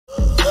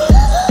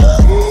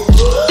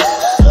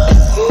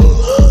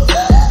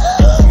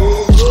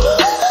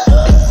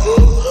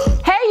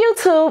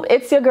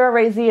It's your girl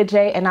Razia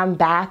J, and I'm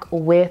back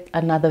with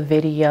another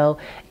video.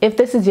 If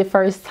this is your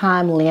first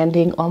time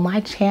landing on my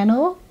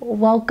channel,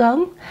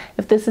 welcome.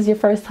 If this is your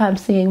first time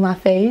seeing my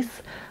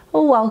face,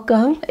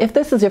 welcome. If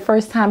this is your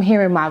first time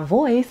hearing my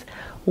voice,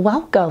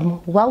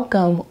 welcome,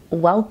 welcome,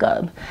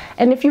 welcome.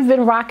 And if you've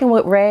been rocking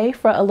with Ray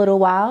for a little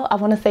while, I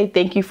want to say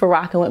thank you for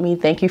rocking with me.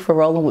 Thank you for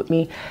rolling with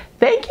me.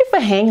 Thank you for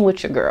hanging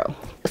with your girl.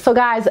 So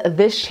guys,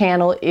 this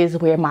channel is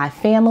where my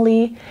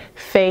family,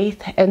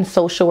 faith, and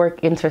social work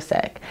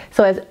intersect.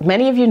 So as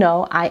many of you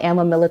know, I am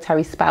a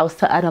military spouse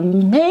to an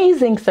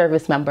amazing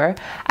service member.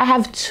 I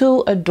have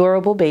two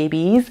adorable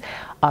babies.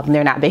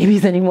 They're not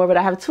babies anymore, but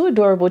I have two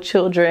adorable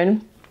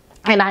children.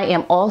 And I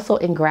am also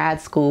in grad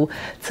school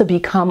to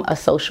become a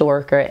social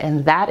worker.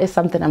 And that is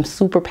something I'm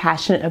super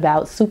passionate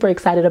about, super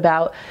excited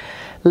about.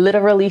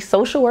 Literally,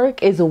 social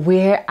work is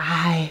where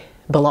I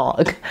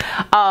belong.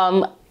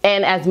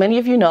 And as many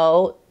of you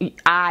know,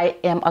 I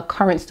am a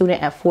current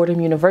student at Fordham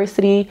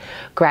University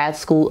Grad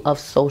School of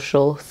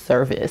Social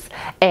Service.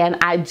 And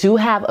I do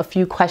have a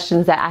few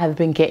questions that I have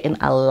been getting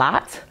a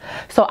lot.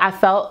 So I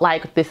felt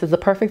like this is the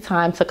perfect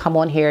time to come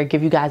on here,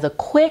 give you guys a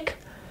quick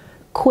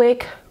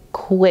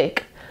Q&A,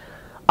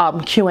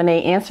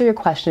 answer your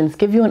questions,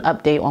 give you an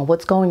update on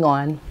what's going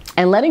on,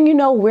 and letting you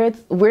know where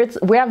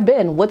I've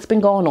been, what's been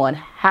going on,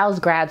 how's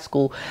grad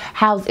school,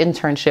 how's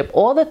internship,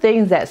 all the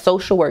things that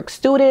social work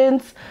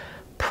students,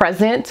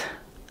 present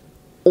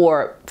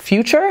or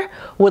future,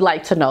 would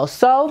like to know.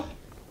 So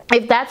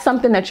if that's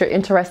something that you're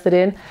interested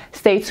in,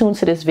 stay tuned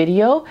to this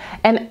video.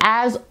 And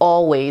as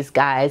always,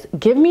 guys,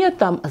 give me a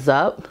thumbs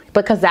up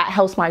because that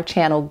helps my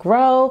channel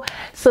grow.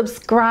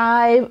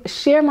 Subscribe,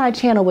 share my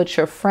channel with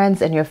your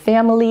friends and your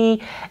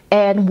family.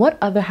 And what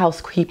other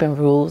housekeeping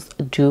rules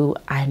do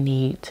I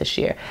need to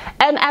share?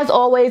 And as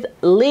always,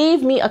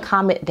 leave me a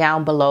comment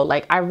down below.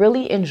 Like, I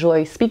really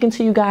enjoy speaking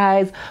to you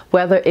guys,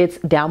 whether it's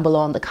down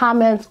below in the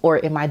comments or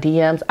in my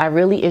DMs. I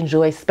really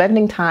enjoy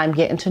spending time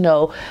getting to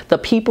know the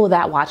people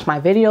that watch my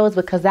videos,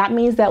 because that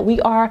means that we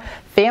are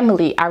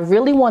family. I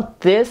really want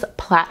this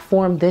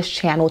platform, this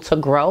channel to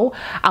grow.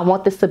 I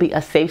want this to be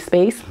a safe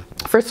space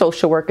for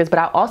social workers, but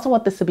I also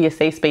want this to be a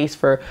safe space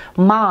for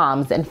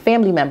moms and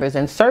family members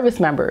and service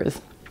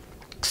members.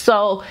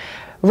 So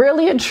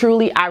really and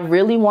truly, I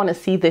really want to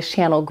see this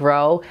channel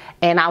grow,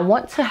 and I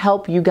want to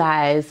help you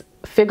guys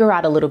figure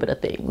out a little bit of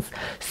things.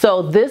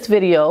 So this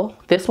video,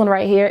 this one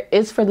right here,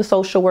 is for the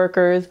social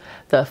workers,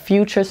 the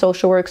future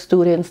social work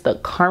students, the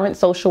current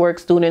social work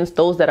students,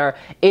 those that are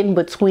in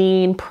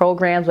between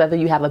programs, whether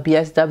you have a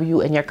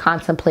BSW and you're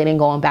contemplating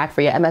going back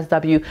for your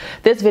MSW,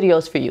 this video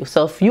is for you.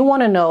 So if you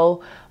want to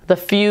know the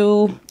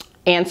few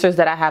answers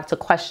that I have to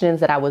questions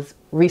that I was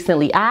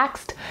recently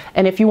asked,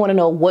 and if you want to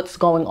know what's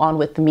going on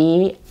with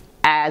me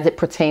as it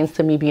pertains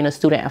to me being a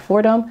student at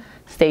Fordham,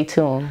 stay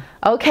tuned.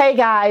 Okay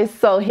guys,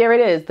 so here it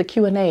is, the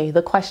Q&A,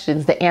 the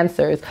questions, the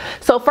answers.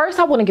 So first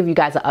I want to give you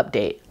guys an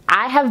update.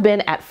 I have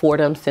been at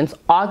Fordham since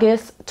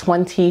August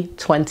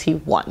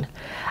 2021.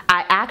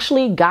 I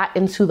actually got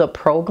into the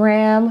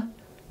program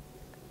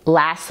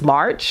last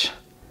March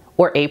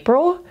or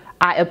April.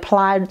 I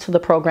applied to the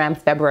program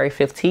February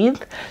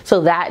 15th.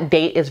 So that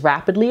date is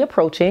rapidly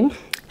approaching.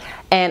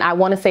 And I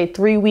want to say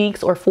 3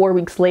 weeks or 4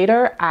 weeks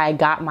later, I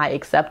got my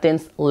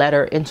acceptance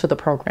letter into the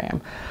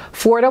program.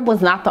 Fordham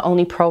was not the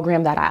only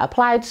program that I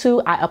applied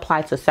to. I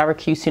applied to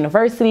Syracuse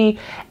University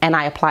and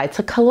I applied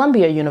to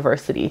Columbia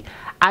University.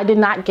 I did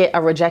not get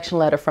a rejection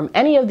letter from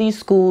any of these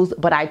schools,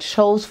 but I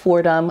chose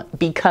Fordham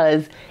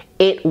because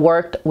it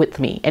worked with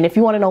me. And if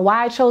you want to know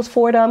why I chose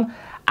Fordham,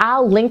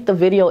 I'll link the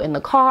video in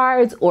the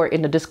cards or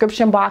in the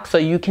description box so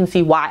you can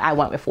see why I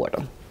went with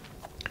Fordham.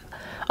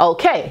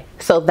 Okay,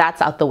 so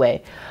that's out the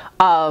way.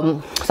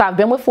 So I've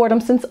been with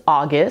Fordham since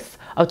August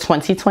of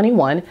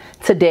 2021.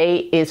 Today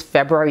is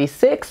February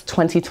 6,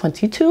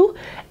 2022,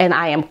 and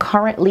I am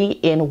currently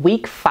in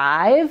week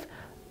 5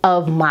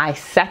 of my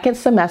second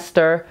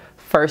semester,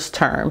 first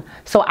term.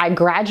 So I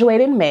graduate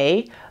in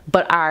May,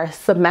 but our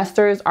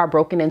semesters are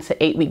broken into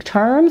 8-week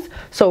terms.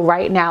 So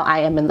right now I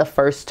am in the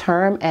first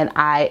term and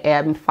I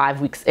am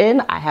 5 weeks in.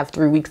 I have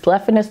 3 weeks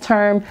left in this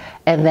term,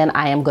 and then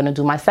I am going to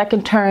do my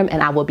second term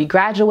and I will be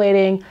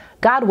graduating,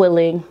 God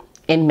willing,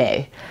 in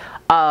May.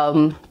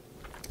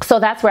 So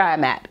that's where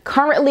I'm at.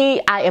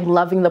 Currently, I am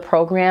loving the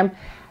program.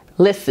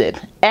 Listen,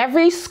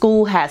 every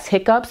school has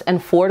hiccups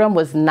and Fordham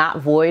was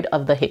not void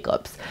of the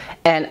hiccups.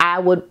 And I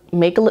would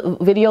make a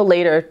video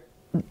later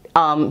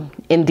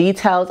in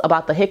details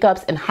about the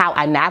hiccups and how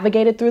I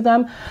navigated through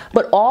them.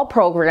 But all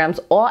programs,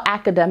 all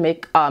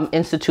academic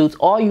institutes,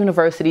 all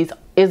universities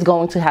is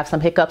going to have some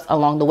hiccups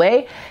along the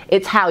way.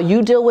 It's how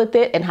you deal with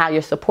it and how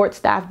your support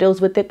staff deals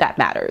with it that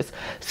matters.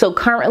 So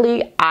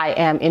currently I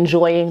am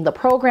enjoying the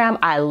program.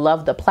 I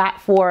love the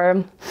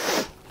platform.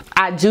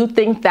 I do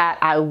think that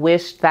I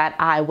wish that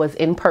I was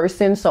in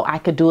person so I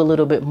could do a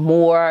little bit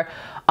more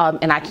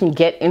and I can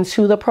get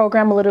into the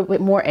program a little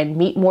bit more and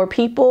meet more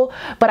people.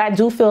 But I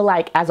do feel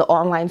like as an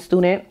online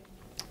student,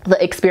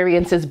 the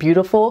experience is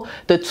beautiful.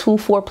 The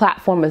 2-4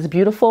 platform is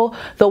beautiful.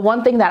 The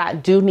one thing that I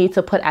do need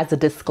to put as a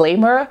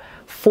disclaimer,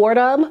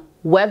 Fordham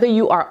whether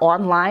you are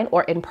online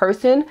or in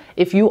person,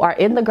 if you are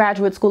in the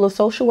Graduate School of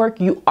Social Work,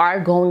 you are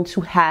going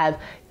to have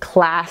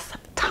class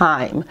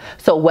time.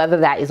 So whether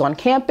that is on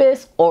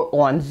campus or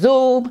on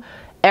Zoom,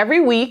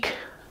 every week,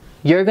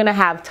 you're gonna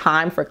have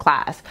time for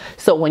class.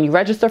 So when you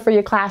register for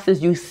your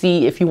classes, you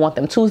see if you want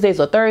them Tuesdays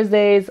or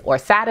Thursdays or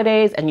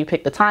Saturdays, and you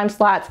pick the time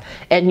slots,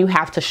 and you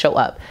have to show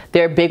up.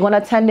 They're big on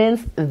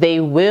attendance. They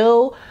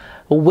will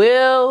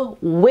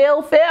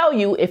fail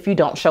you if you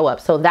don't show up.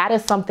 So that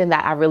is something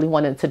that I really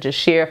wanted to just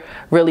share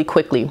really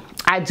quickly.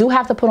 I do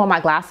have to put on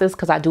my glasses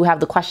because I do have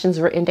the questions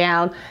written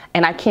down,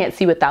 and I can't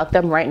see without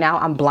them. Right now,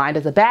 I'm blind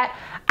as a bat.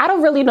 I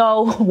don't really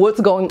know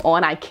what's going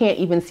on. I can't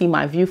even see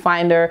my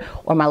viewfinder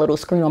or my little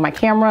screen on my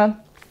camera,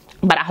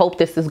 but I hope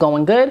this is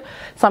going good.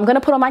 So I'm gonna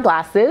put on my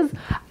glasses.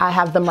 I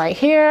have them right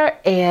here,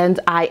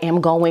 and I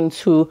am going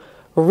to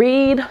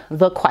read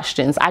the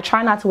questions. I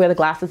try not to wear the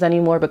glasses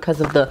anymore because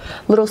of the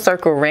little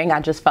circle ring. I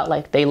just felt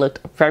like it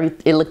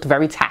looked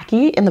very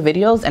tacky in the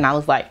videos, and I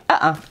was like,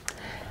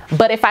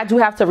 But if I do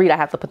have to read, I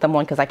have to put them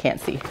on because I can't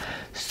see.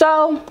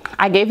 So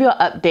I gave you an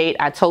update.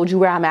 I told you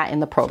where I'm at in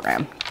the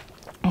program.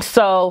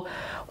 So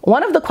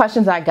one of the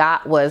questions I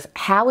got was,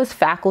 how is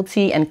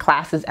faculty and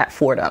classes at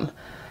Fordham?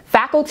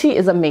 Faculty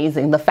is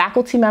amazing. The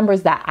faculty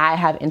members that I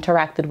have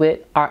interacted with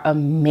are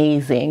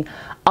amazing,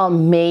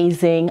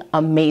 amazing,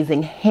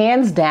 amazing.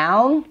 Hands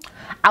down,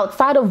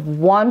 outside of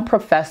one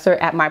professor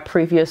at my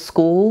previous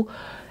school,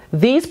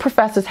 these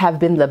professors have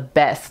been the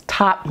best,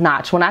 top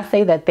notch. When I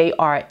say that they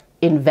are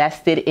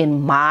invested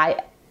in my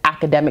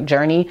academic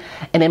journey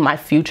and in my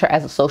future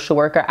as a social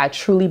worker, I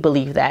truly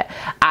believe that.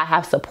 I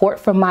have support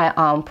from my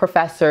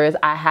professors.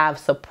 I have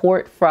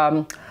support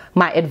from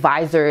my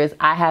advisors.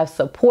 I have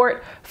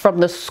support from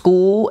the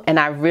school, and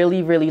I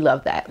really, really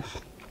love that.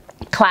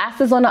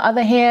 Classes, on the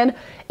other hand,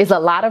 is a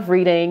lot of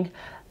reading,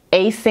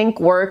 async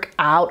work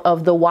out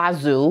of the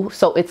wazoo.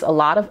 So it's a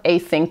lot of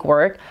async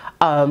work,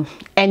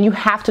 and you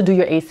have to do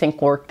your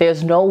async work.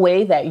 There's no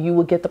way that you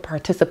will get the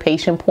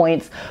participation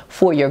points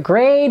for your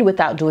grade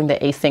without doing the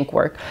async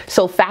work.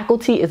 So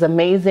faculty is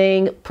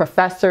amazing,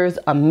 professors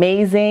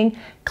amazing,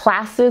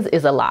 classes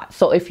is a lot.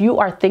 So if you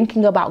are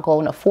thinking about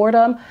going to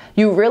Fordham,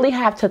 you really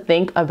have to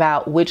think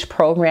about which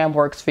program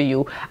works for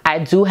you. I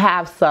do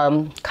have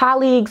some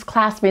colleagues,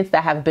 classmates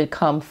that have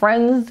become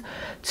friends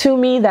to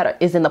me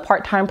that is in the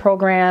part-time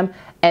program,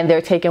 and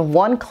they're taking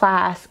one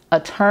class a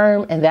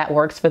term, and that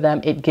works for them.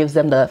 It gives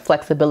them the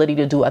flexibility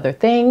to do other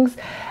things.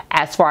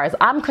 As far as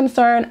I'm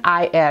concerned,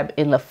 I am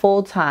in the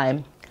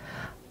full-time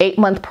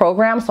 8-month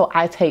program, so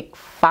I take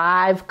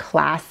 5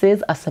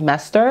 classes a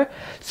semester,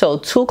 so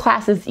 2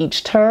 classes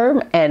each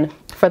term, and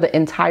for the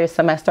entire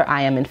semester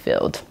I am in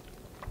field.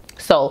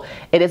 So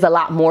it is a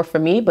lot more for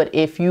me, but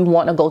if you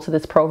want to go to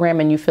this program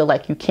and you feel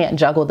like you can't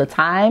juggle the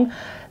time,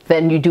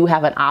 then you do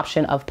have an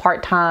option of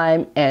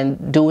part-time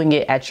and doing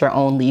it at your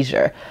own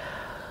leisure.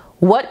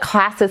 What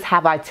classes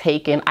have I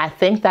taken? I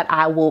think that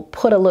I will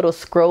put a little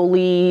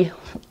scrolly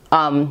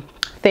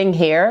thing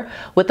here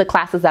with the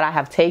classes that I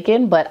have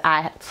taken, but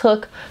I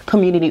took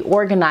community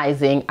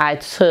organizing. I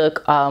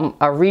took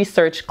a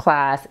research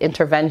class,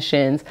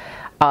 interventions.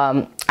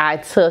 I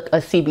took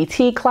a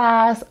CBT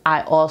class.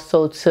 I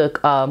also took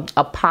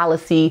a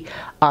policy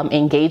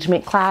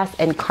engagement class,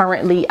 and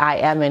currently I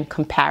am in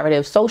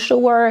comparative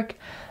social work,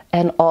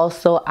 and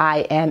also I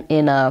am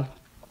in a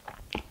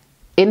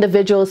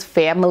individuals,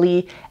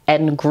 family,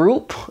 and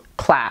group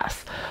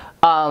class.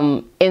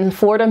 In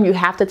Fordham, you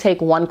have to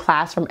take 1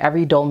 class from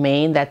every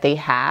domain that they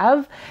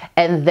have,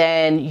 and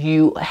then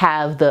you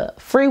have the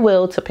free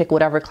will to pick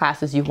whatever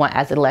classes you want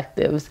as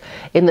electives.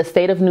 In the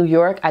state of New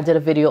York, I did a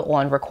video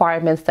on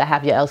requirements to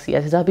have your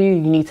LCSW.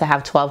 You need to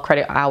have 12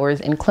 credit hours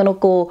in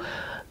clinical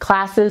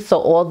classes. So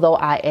although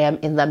I am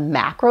in the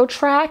macro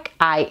track,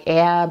 I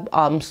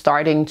am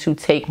starting to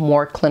take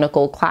more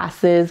clinical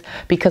classes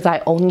because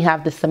I only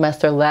have this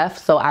semester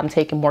left. So I'm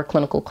taking more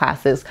clinical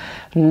classes.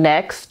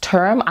 Next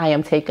term, I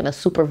am taking a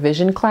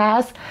supervision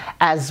class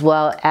as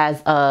well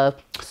as a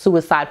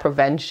suicide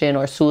prevention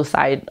or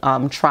suicide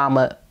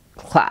trauma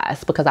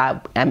class because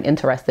I am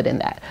interested in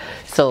that.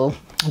 So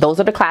those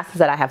are the classes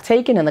that I have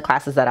taken and the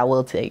classes that I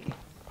will take.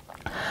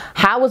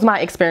 How was my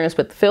experience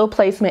with field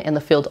placement in the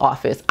field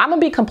office? I'm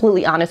gonna be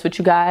completely honest with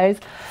you guys.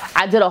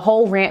 I did a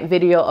whole rant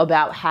video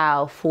about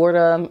how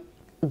Fordham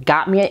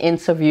got me an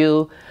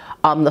interview.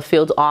 The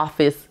field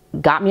office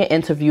got me an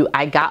interview.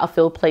 I got a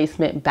field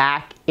placement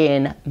back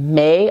in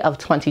May of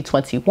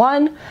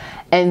 2021.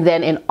 And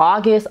then in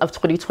August of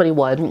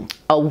 2021,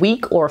 a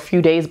week or a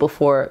few days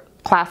before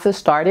classes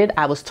started,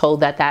 I was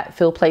told that that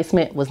field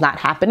placement was not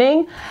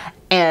happening.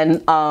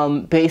 And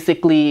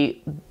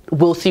basically,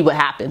 we'll see what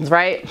happens,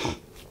 right?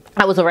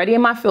 I was already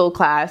in my field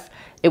class.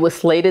 It was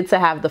slated to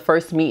have the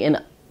first meeting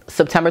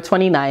September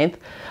 29th.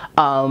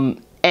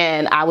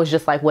 And I was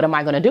just like, what am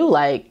I gonna do?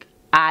 Like,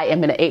 I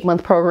am in an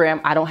 8-month program.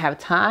 I don't have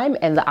time.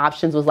 And the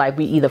options was like,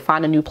 we either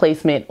find a new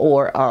placement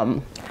or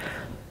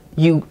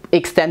you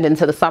extend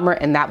into the summer,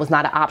 and that was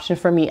not an option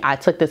for me. I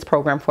took this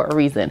program for a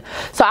reason.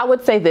 So I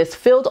would say this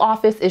field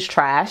office is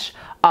trash.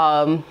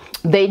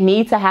 They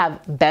need to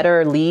have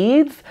better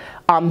leads,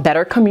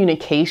 better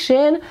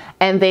communication,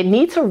 and they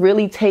need to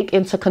really take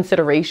into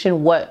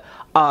consideration what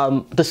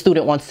the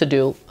student wants to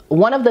do.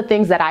 One of the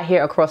things that I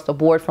hear across the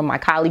board from my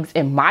colleagues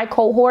in my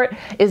cohort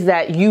is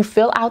that you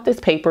fill out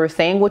this paper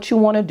saying what you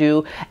want to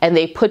do, and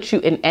they put you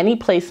in any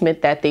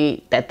placement that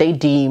they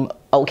deem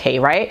okay,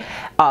 right?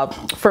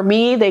 For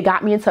me, they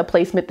got me into a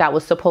placement that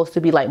was supposed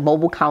to be like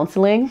mobile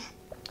counseling.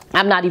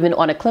 I'm not even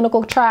on a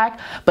clinical track,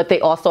 but they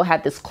also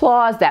had this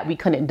clause that we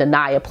couldn't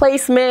deny a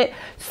placement.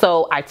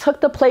 So I took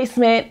the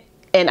placement,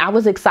 and I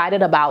was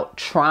excited about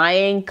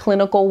trying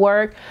clinical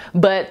work,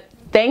 but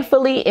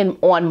thankfully, in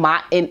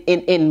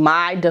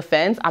my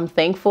defense, I'm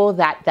thankful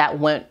that that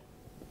went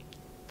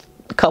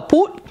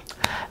kaput,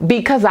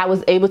 because I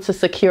was able to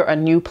secure a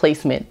new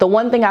placement. The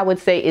one thing I would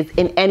say is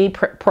in any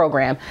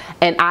program,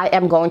 and I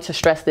am going to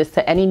stress this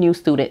to any new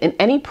student, in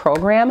any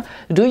program,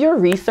 do your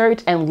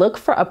research and look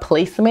for a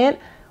placement.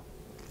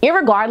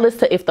 Irregardless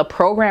to if the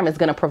program is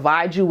going to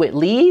provide you with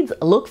leads,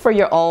 look for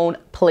your own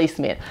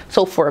placement.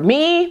 So for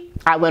me,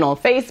 I went on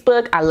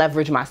Facebook, I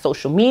leveraged my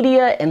social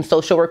media and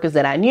social workers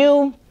that I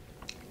knew.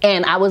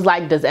 And I was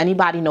like, does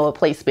anybody know a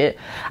placement?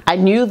 I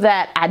knew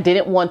that I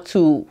didn't want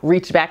to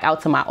reach back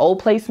out to my old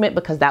placement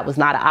because that was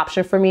not an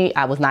option for me.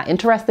 I was not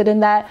interested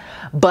in that,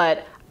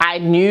 but I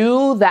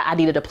knew that I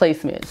needed a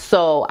placement.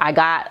 So I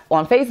got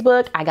on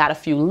Facebook, I got a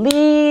few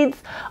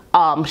leads.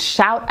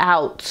 Shout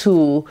out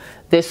to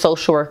this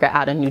social worker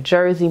out in New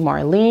Jersey,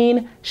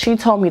 Marlene. She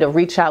told me to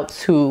reach out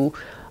to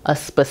a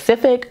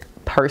specific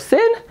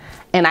person,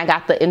 and I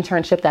got the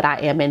internship that I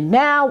am in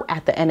now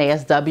at the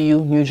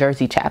NASW New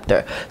Jersey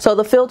chapter. So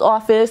the field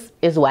office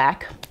is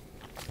whack,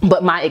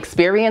 but my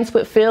experience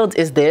with fields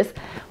is this.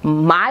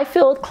 My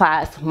field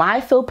class, my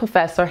field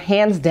professor,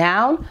 hands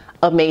down,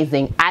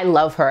 amazing. I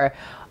love her.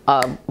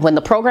 When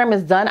the program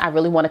is done, I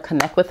really want to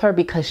connect with her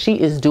because she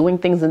is doing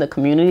things in the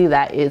community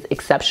that is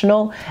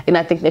exceptional. And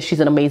I think that she's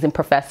an amazing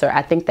professor.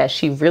 I think that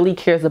she really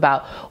cares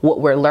about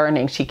what we're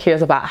learning. She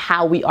cares about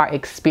how we are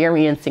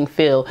experiencing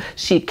field.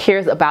 She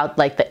cares about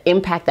like the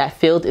impact that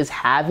field is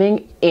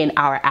having in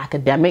our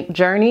academic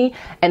journey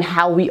and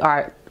how we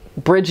are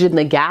bridging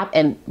the gap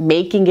and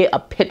making it a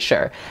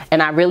picture.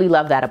 And I really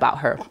love that about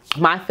her.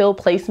 My field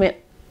placement,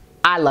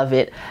 I love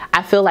it.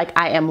 I feel like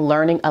I am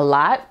learning a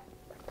lot.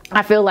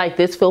 I feel like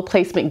this field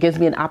placement gives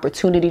me an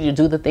opportunity to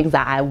do the things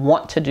that I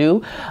want to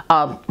do.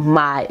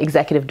 My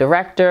executive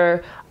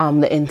director,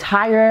 the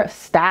entire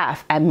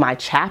staff at my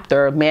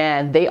chapter,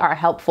 man, they are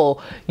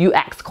helpful. You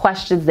ask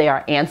questions, they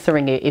are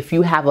answering it. If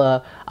you have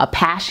a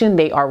passion,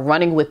 they are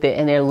running with it,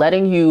 and they're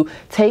letting you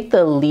take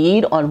the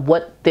lead on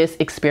what this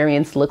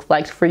experience looks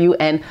like for you.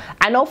 And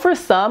I know for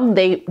some,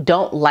 they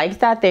don't like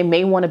that. They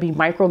may want to be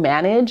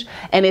micromanaged,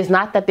 and it's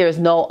not that there's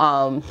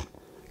no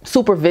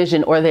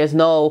supervision or there's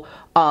no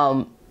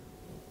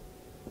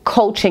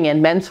coaching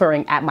and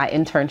mentoring at my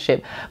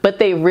internship, but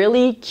they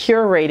really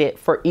curate it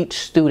for each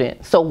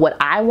student. So what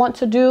I want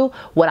to do,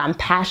 what I'm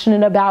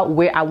passionate about,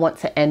 where I want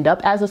to end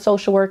up as a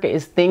social worker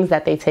is things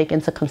that they take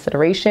into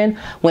consideration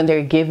when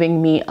they're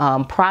giving me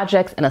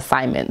projects and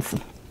assignments.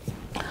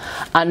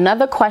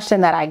 Another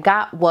question that I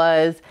got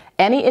was,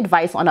 any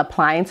advice on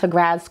applying to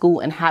grad school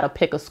and how to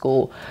pick a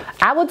school?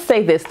 I would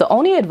say this, the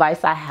only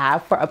advice I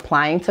have for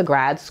applying to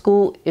grad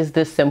school is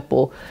this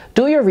simple.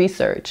 Do your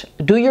research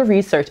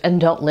and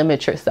don't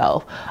limit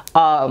yourself.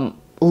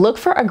 Look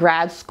for a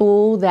grad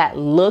school that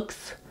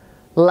looks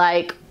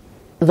like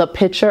the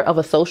picture of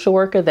a social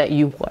worker that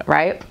you want,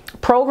 right?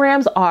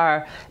 Programs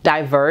are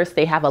diverse.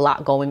 They have a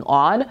lot going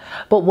on.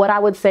 But what I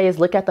would say is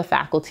look at the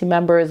faculty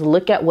members,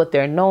 look at what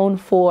they're known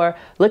for,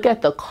 look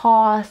at the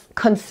cost,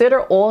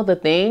 consider all the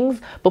things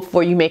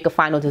before you make a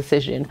final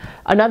decision.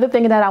 Another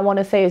thing that I want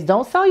to say is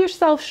don't sell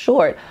yourself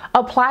short.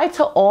 Apply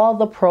to all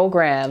the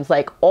programs,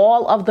 like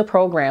all of the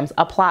programs.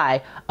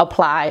 Apply,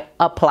 apply,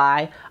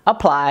 apply,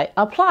 apply,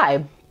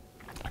 apply.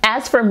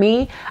 As for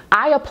me,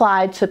 I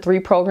applied to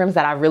 3 programs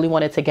that I really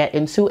wanted to get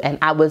into, and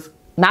I was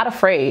not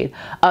afraid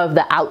of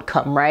the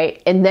outcome,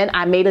 right? And then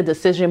I made a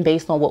decision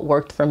based on what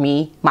worked for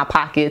me, my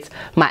pockets,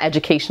 my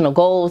educational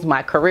goals,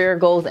 my career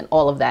goals, and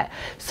all of that.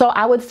 So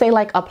I would say,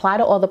 like, apply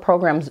to all the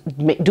programs,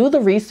 do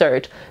the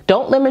research.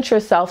 Don't limit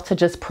yourself to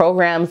just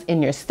programs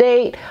in your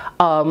state.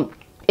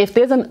 If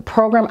there's a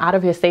program out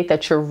of your state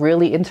that you're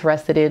really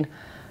interested in,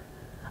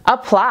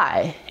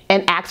 apply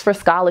and ask for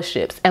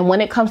scholarships. And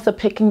when it comes to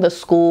picking the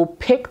school,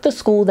 pick the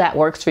school that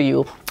works for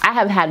you. I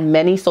have had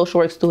many social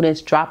work students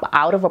drop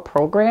out of a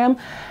program,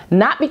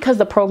 not because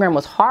the program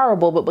was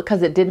horrible, but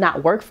because it did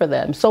not work for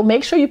them. So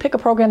make sure you pick a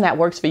program that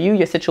works for you,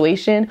 your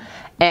situation,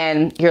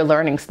 and your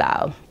learning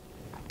style.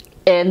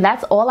 And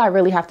that's all I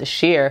really have to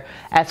share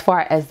as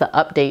far as the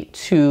update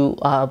to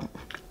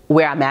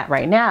where I'm at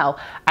right now.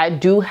 I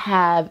do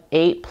have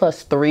 8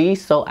 + 3,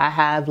 so I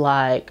have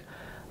like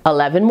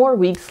 11 more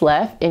weeks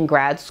left in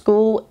grad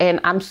school, and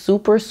I'm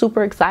super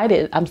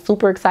excited. I'm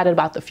super excited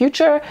about the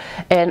future,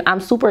 and I'm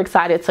super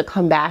excited to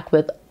come back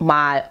with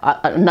my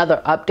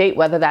another update,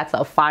 whether that's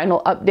a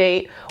final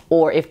update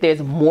or if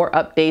there's more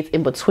updates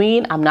in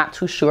between. I'm not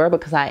too sure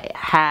because I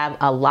have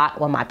a lot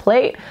on my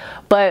plate,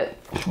 but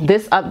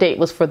this update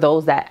was for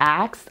those that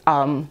asked.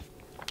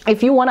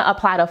 If you want to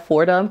apply to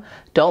Fordham,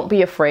 don't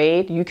be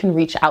afraid. You can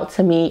reach out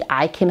to me.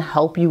 I can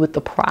help you with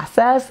the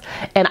process,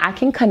 and I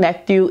can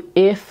connect you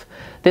if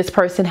this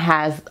person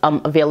has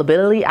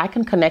availability. I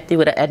can connect you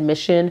with an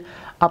admission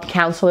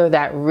counselor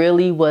that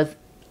really was,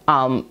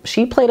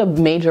 she played a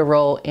major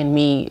role in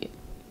me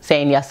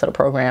saying yes to the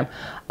program.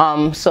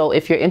 So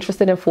if you're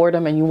interested in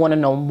Fordham and you want to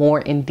know more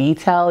in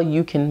detail,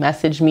 you can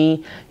message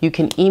me, you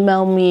can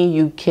email me,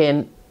 you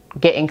can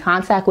get in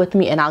contact with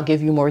me, and I'll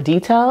give you more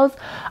details.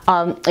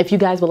 If you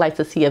guys would like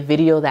to see a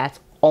video that's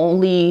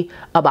only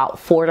about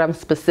Fordham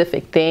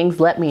specific things,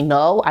 let me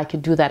know. I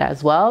could do that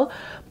as well.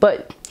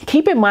 But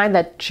keep in mind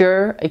that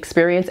your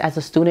experience as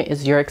a student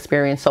is your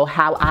experience. So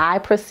how I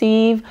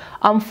perceive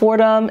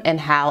Fordham and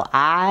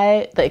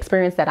the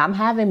experience that I'm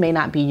having may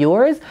not be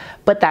yours,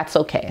 but that's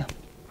okay.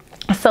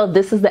 So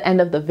this is the end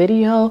of the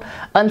video.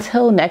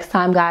 Until next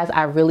time, guys,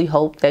 I really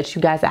hope that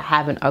you guys are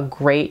having a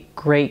great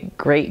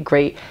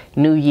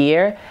new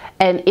year.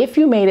 And if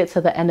you made it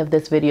to the end of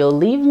this video,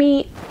 leave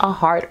me a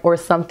heart or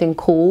something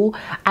cool.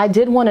 I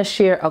did want to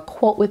share a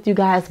quote with you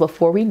guys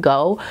before we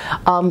go,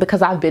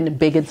 because I've been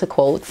big into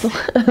quotes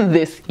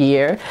this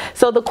year.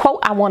 So the quote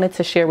I wanted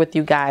to share with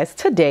you guys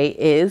today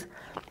is,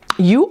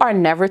 "You are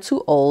never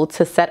too old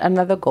to set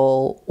another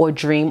goal or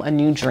dream a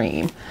new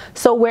dream."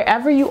 So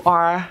wherever you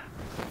are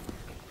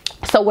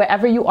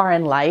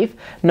in life,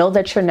 know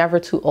that you're never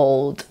too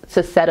old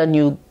to set a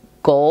new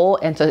goal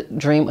and to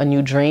dream a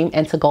new dream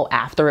and to go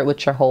after it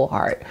with your whole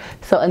heart.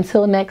 So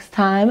until next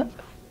time,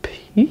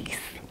 peace.